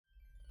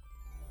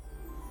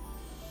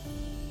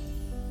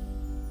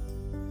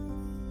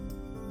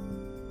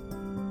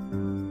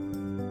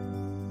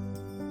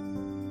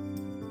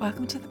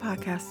Welcome to the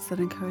podcast that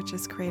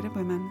encourages creative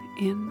women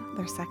in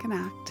their second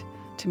act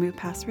to move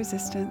past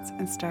resistance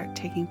and start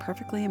taking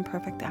perfectly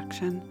imperfect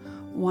action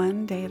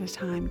one day at a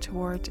time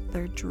toward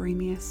their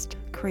dreamiest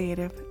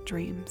creative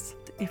dreams.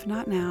 If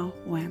not now,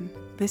 when?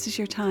 This is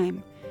your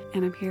time,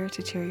 and I'm here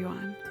to cheer you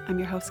on. I'm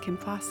your host, Kim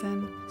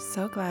Clausen.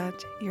 So glad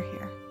you're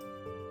here.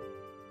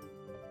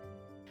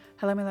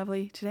 Hello, my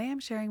lovely. Today I'm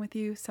sharing with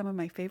you some of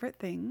my favorite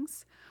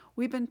things.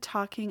 We've been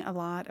talking a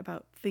lot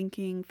about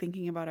thinking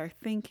about our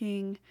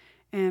thinking,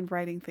 and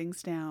writing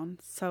things down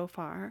so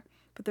far.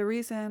 But the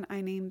reason I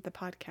named the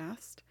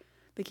podcast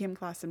the Kim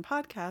Clausen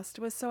Podcast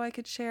was so I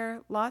could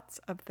share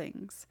lots of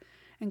things,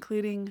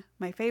 including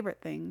my favorite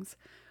things,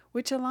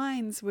 which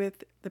aligns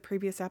with the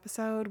previous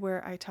episode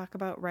where I talk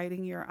about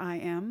writing your I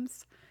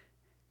ams.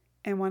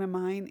 And one of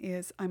mine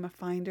is I'm a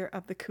finder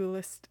of the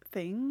coolest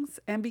things.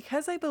 And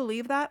because I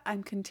believe that,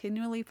 I'm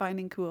continually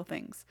finding cool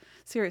things.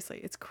 Seriously,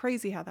 it's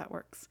crazy how that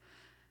works.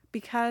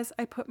 Because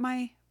I put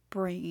my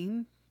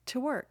brain to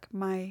work.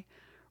 My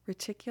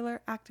reticular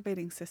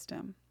activating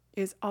system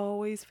is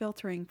always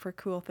filtering for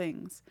cool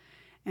things,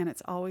 and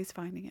it's always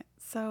finding it.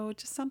 So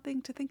just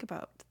something to think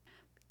about.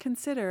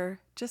 Consider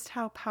just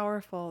how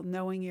powerful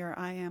knowing your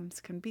I ams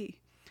can be,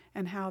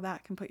 and how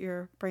that can put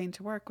your brain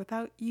to work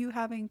without you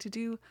having to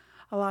do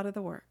a lot of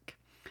the work.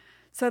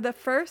 So the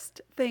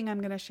first thing I'm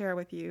going to share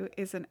with you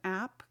is an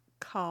app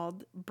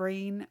called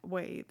Brain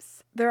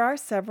Waves. There are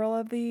several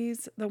of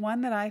these. The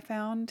one that I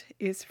found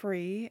is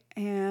free,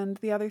 and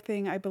the other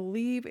thing, I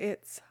believe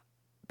it's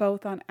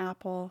both on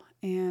Apple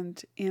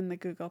and in the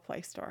Google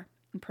Play Store.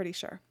 I'm pretty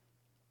sure.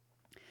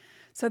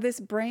 So this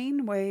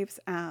Brain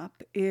Waves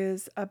app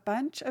is a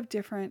bunch of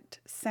different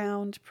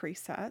sound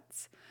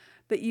presets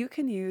that you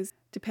can use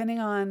depending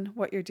on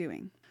what you're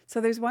doing. So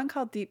there's one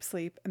called Deep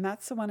Sleep, and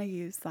that's the one I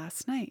used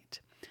last night.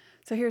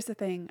 So here's the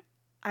thing.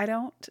 I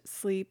don't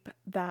sleep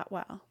that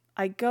well.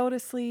 I go to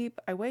sleep,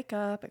 I wake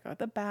up, I go to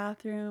the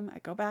bathroom, I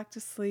go back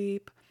to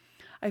sleep.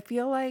 I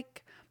feel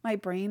like my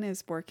brain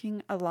is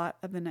working a lot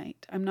of the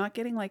night. I'm not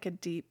getting like a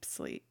deep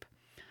sleep.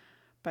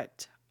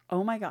 But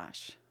oh my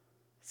gosh,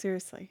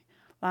 seriously,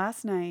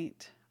 last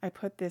night I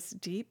put this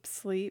deep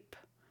sleep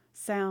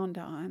sound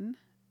on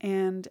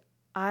and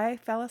I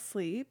fell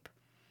asleep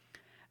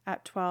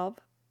at 12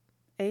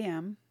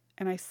 a.m.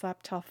 and I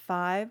slept till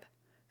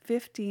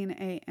 5:15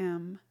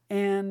 a.m.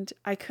 And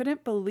I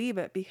couldn't believe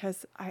it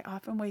because I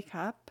often wake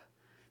up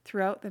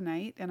throughout the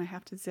night and I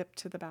have to zip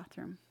to the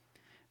bathroom.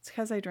 It's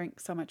because I drink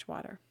so much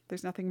water.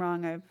 There's nothing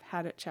wrong. I've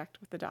had it checked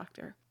with the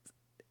doctor.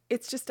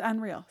 It's just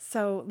unreal.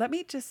 So let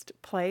me just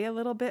play a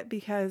little bit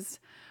because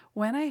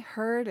when I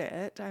heard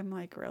it, I'm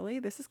like, really?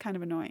 This is kind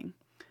of annoying.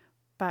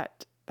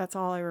 But that's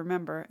all I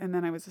remember. And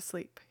then I was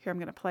asleep. Here, I'm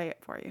going to play it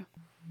for you.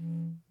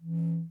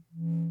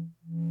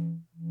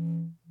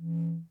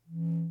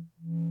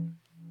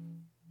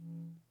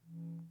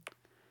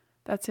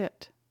 That's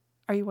it.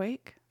 Are you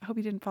awake? I hope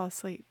you didn't fall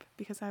asleep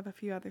because I have a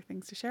few other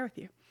things to share with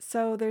you.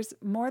 So there's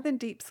more than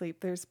deep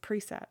sleep. There's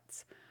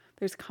presets.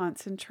 There's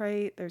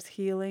concentrate, there's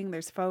healing,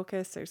 there's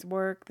focus, there's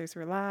work, there's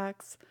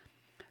relax.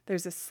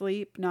 There's a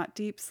sleep, not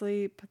deep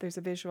sleep. There's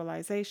a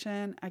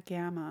visualization, a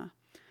gamma.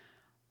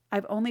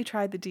 I've only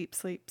tried the deep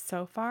sleep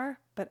so far,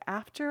 but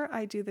after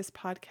I do this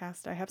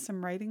podcast, I have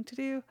some writing to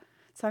do.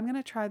 So I'm going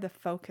to try the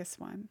focus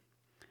one.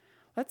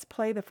 Let's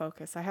play the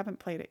focus. I haven't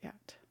played it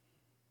yet.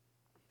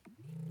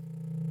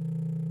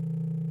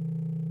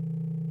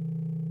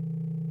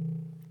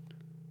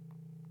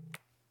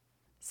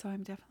 So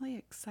I'm definitely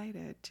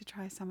excited to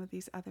try some of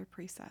these other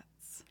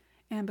presets.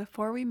 And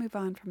before we move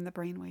on from the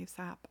Brainwaves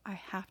app, I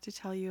have to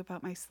tell you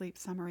about my sleep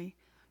summary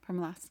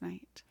from last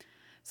night.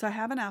 So I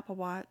have an Apple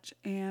Watch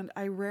and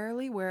I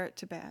rarely wear it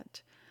to bed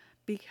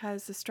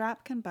because the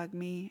strap can bug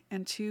me,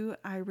 and two,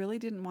 I really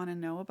didn't want to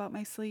know about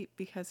my sleep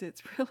because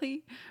it's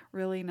really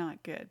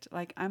not good.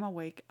 Like, I'm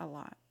awake a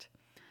lot.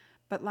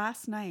 But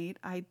last night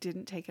I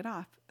didn't take it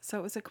off. So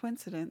it was a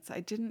coincidence.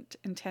 I didn't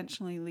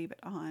intentionally leave it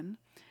on.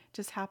 It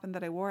just happened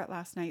that I wore it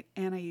last night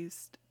and I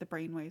used the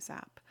Brainwaves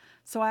app.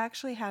 So I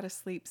actually had a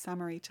sleep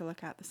summary to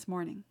look at this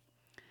morning.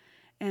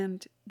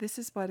 And this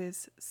is what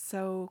is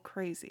so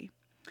crazy.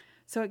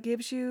 So it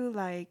gives you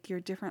like your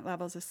different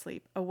levels of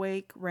sleep: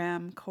 awake,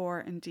 REM, core,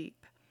 and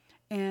deep.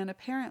 And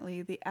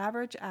apparently the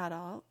average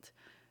adult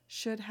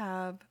should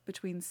have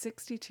between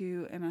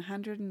 62 and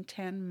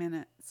 110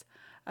 minutes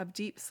of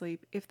deep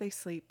sleep if they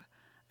sleep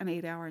an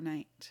 8-hour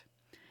night.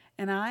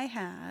 And I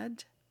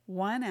had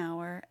 1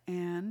 hour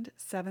and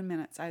 7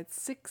 minutes. I had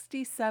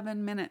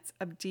 67 minutes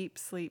of deep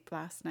sleep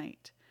last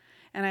night.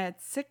 And I had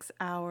 6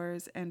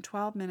 hours and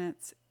 12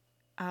 minutes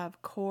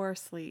of core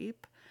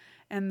sleep.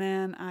 And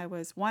then I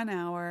was 1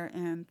 hour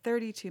and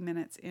 32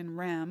 minutes in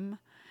REM.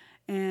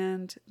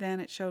 And then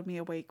it showed me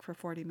awake for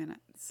 40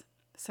 minutes.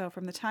 So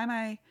from the time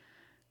I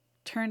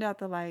turned out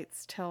the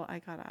lights till I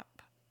got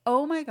up.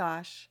 Oh my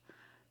gosh,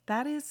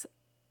 that is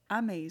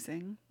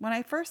amazing. When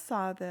I first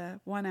saw the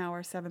 1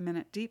 hour, 7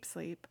 minute deep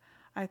sleep,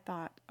 I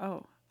thought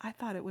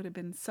it would have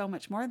been so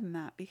much more than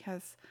that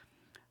because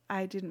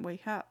I didn't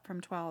wake up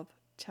from 12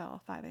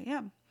 till 5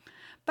 a.m.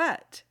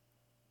 But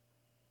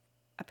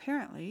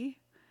apparently,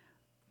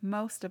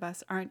 most of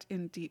us aren't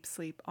in deep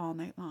sleep all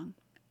night long.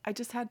 I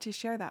just had to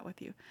share that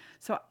with you.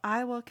 So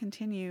I will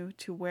continue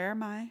to wear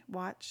my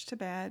watch to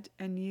bed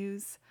and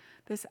use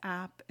this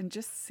app and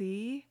just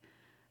see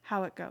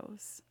how it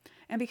goes.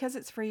 And because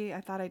it's free,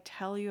 I thought I'd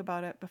tell you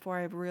about it before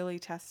I've really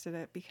tested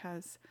it,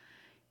 because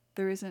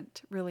there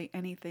isn't really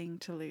anything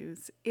to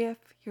lose if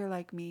you're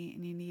like me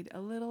and you need a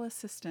little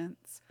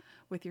assistance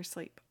with your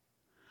sleep.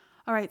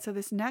 All right, so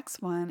this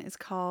next one is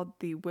called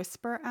the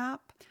Whisper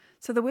app.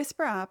 So the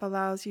Whisper app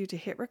allows you to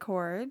hit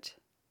record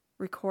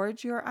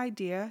your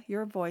idea,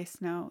 your voice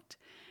note,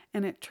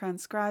 and it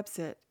transcribes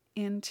it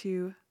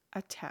into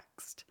a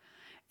text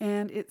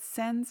and it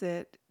sends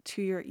it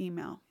to your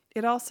email.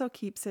 It also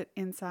keeps it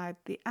inside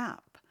the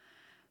app.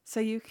 So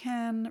you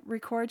can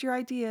record your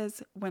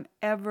ideas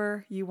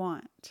whenever you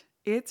want.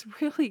 It's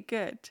really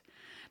good.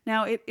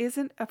 Now, it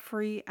isn't a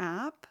free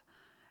app.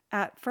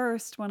 At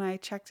first, when I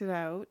checked it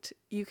out,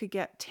 you could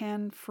get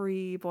 10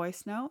 free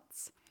voice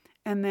notes,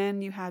 and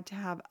then you had to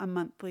have a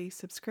monthly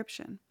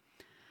subscription.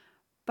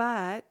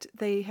 But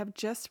they have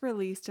just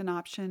released an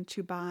option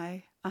to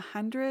buy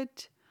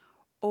 100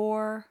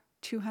 or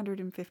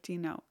 250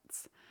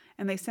 notes.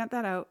 And they sent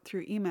that out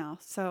through email.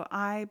 So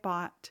I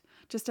bought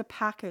just a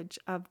package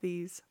of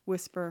these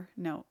Whisper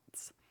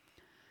notes.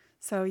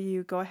 So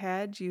you go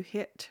ahead, you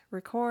hit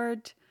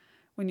record.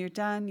 When you're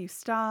done, you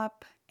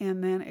stop,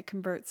 and then it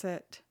converts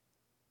it.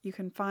 You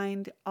can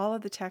find all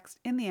of the text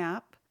in the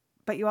app,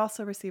 but you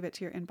also receive it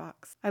to your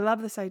inbox. I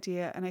love this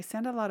idea, and I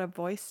send a lot of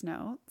voice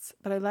notes,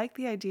 but I like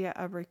the idea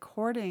of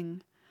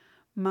recording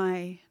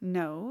my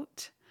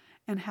note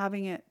and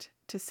having it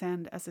to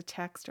send as a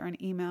text or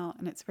an email,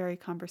 and it's very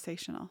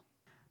conversational.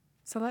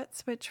 So let's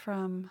switch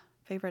from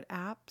favorite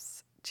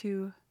apps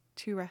to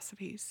 2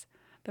 recipes.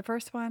 The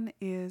first one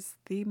is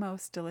the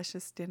most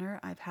delicious dinner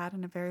I've had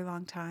in a very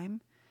long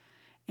time,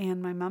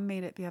 and my mom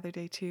made it the other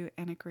day too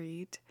and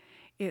agreed.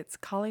 It's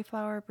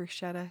cauliflower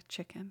bruschetta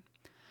chicken.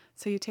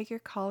 So you take your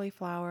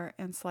cauliflower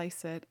and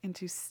slice it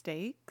into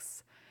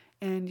steaks,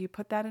 and you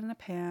put that in a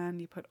pan,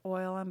 you put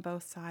oil on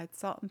both sides,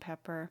 salt and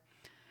pepper,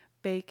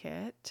 bake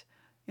it.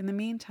 In the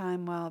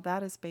meantime, while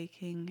that is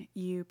baking,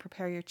 you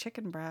prepare your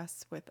chicken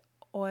breasts with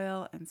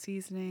oil and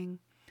seasoning,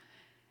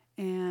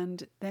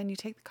 and then you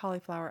take the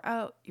cauliflower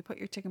out, you put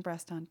your chicken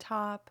breast on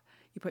top,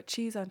 you put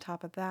cheese on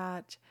top of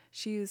that.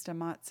 She used a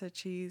mozza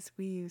cheese,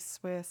 we use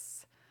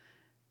Swiss.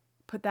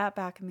 Put that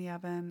back in the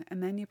oven,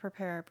 and then you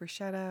prepare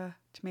bruschetta,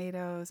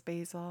 tomatoes,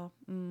 basil,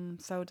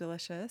 so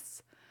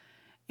delicious.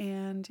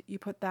 And you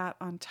put that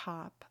on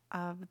top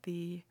of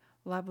the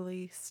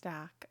lovely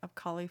stack of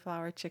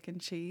cauliflower chicken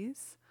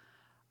cheese.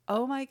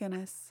 Oh my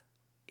goodness,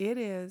 it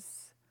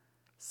is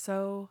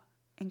so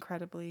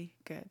incredibly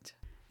good.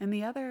 And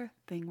the other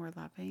thing we're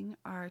loving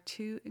are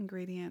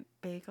 2-ingredient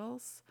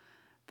bagels.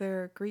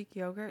 They're Greek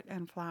yogurt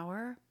and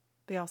flour.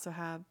 They also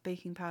have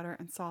baking powder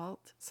and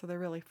salt, so they're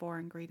really 4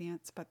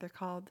 ingredients, but they're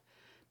called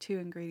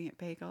 2-ingredient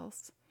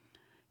bagels.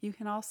 You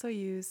can also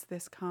use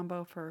this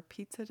combo for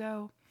pizza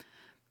dough.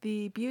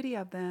 The beauty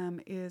of them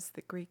is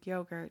the Greek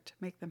yogurt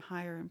make them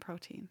higher in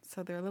protein,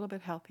 so they're a little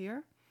bit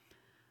healthier,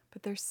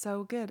 but they're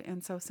so good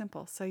and so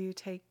simple. So you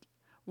take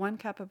 1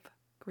 cup of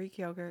Greek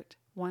yogurt,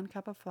 1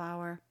 cup of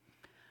flour,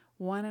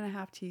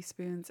 1.5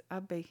 teaspoons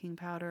of baking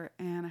powder,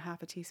 and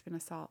 1/2 teaspoon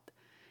of salt.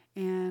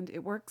 And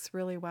it works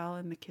really well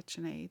in the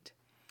KitchenAid.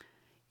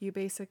 You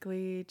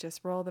basically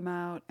just roll them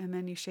out and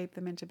then you shape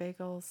them into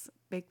bagels,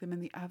 bake them in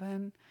the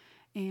oven,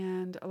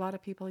 and a lot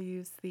of people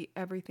use the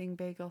everything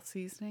bagel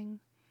seasoning.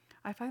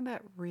 I find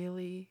that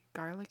really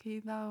garlicky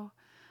though,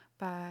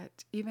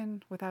 but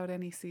even without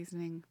any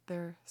seasoning,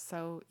 they're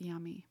so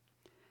yummy.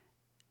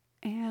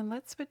 And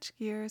let's switch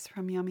gears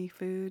from yummy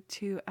food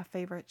to a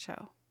favorite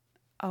show.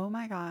 Oh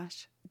my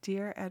gosh,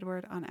 Dear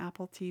Edward on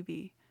Apple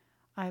TV.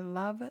 I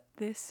love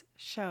this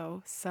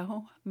show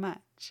so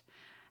much.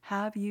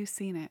 Have you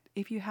seen it?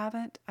 If you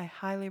haven't, I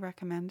highly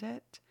recommend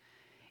it.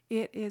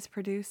 It is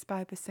produced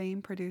by the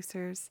same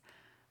producers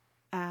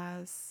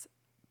as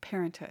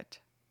Parenthood,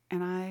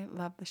 and I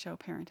love the show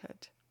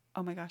Parenthood.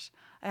 Oh my gosh,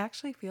 I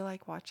actually feel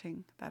like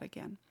watching that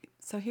again.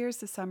 So here's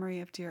the summary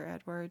of Dear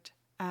Edward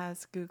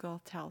as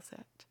Google tells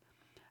it.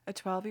 A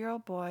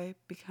 12-year-old boy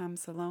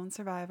becomes the lone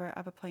survivor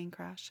of a plane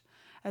crash.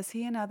 As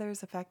he and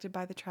others affected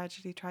by the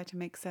tragedy try to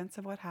make sense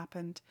of what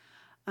happened,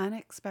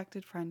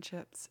 unexpected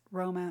friendships,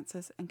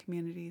 romances, and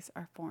communities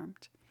are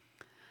formed.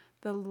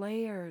 The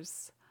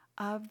layers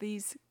of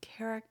these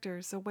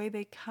characters, the way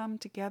they come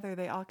together,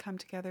 they all come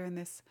together in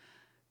this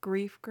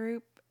grief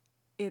group.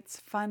 It's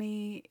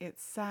funny,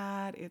 it's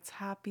sad, it's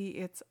happy,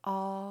 it's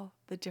all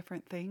the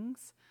different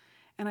things.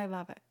 And I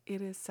love it.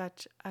 It is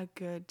such a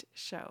good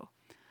show.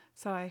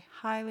 So I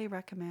highly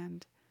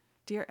recommend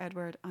Dear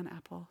Edward on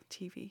Apple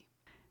TV.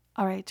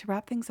 All right, to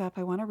wrap things up,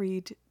 I want to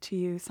read to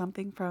you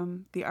something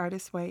from The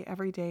Artist's Way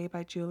Every Day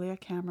by Julia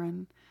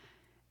Cameron.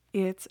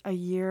 It's a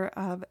year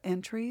of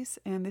entries,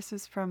 and this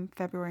is from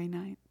February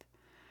 9th.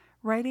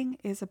 Writing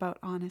is about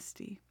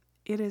honesty.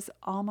 It is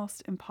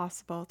almost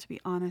impossible to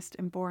be honest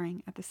and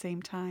boring at the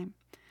same time.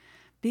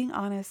 Being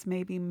honest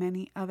may be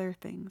many other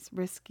things: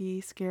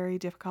 risky, scary,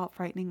 difficult,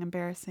 frightening,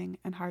 embarrassing,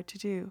 and hard to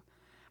do.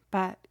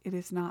 But it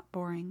is not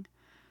boring.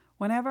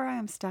 Whenever I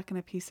am stuck in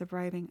a piece of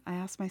writing, I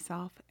ask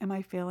myself, am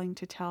I failing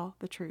to tell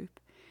the truth?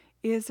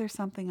 Is there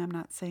something I'm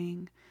not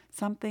saying?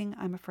 Something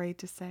I'm afraid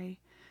to say?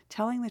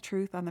 Telling the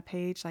truth on the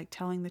page, like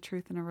telling the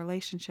truth in a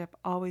relationship,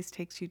 always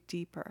takes you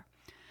deeper.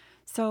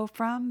 So,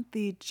 from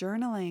the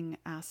journaling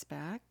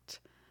aspect,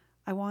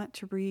 I want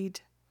to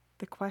read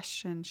the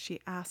question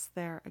she asked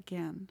there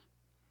again.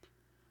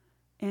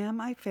 Am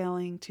I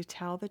failing to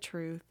tell the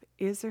truth?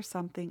 Is there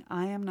something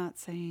I am not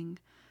saying?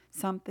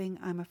 Something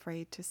I'm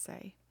afraid to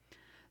say?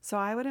 So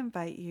I would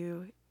invite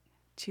you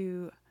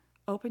to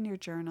open your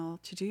journal,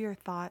 to do your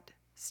thought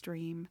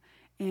stream,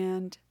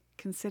 and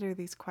consider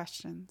these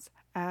questions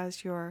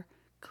as you're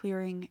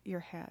clearing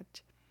your head.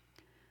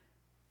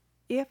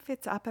 If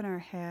it's up in our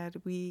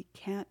head, we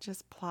can't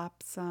just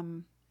plop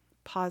some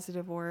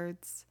positive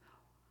words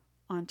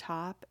on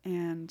top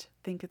and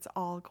think it's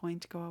all going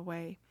to go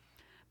away.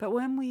 But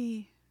when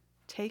we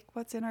take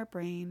what's in our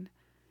brain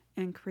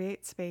and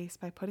create space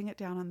by putting it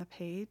down on the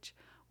page,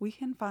 we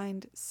can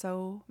find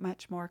so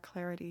much more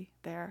clarity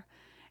there.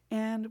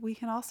 And we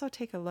can also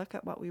take a look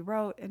at what we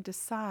wrote and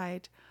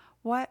decide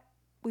what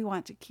we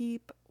want to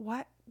keep,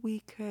 what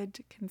we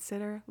could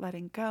consider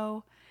letting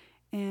go,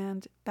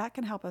 and that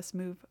can help us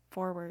move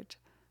forward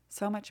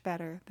so much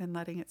better than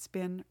letting it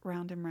spin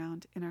round and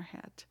round in our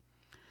head.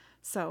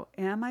 So,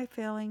 am I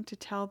failing to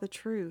tell the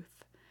truth?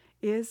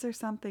 Is there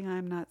something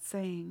I'm not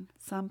saying?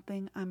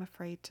 Something I'm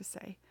afraid to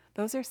say?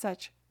 Those are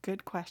such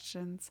good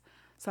questions.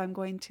 So I'm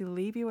going to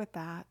leave you with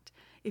that.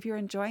 If you're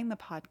enjoying the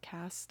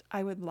podcast,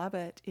 I would love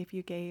it if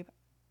you gave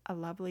a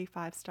lovely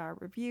 5-star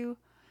review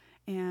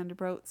and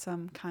wrote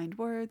some kind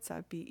words. That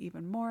would be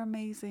even more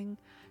amazing.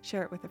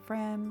 Share it with a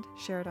friend,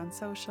 share it on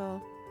social.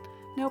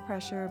 No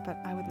pressure, but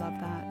I would love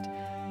that.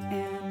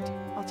 And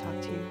I'll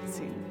talk to you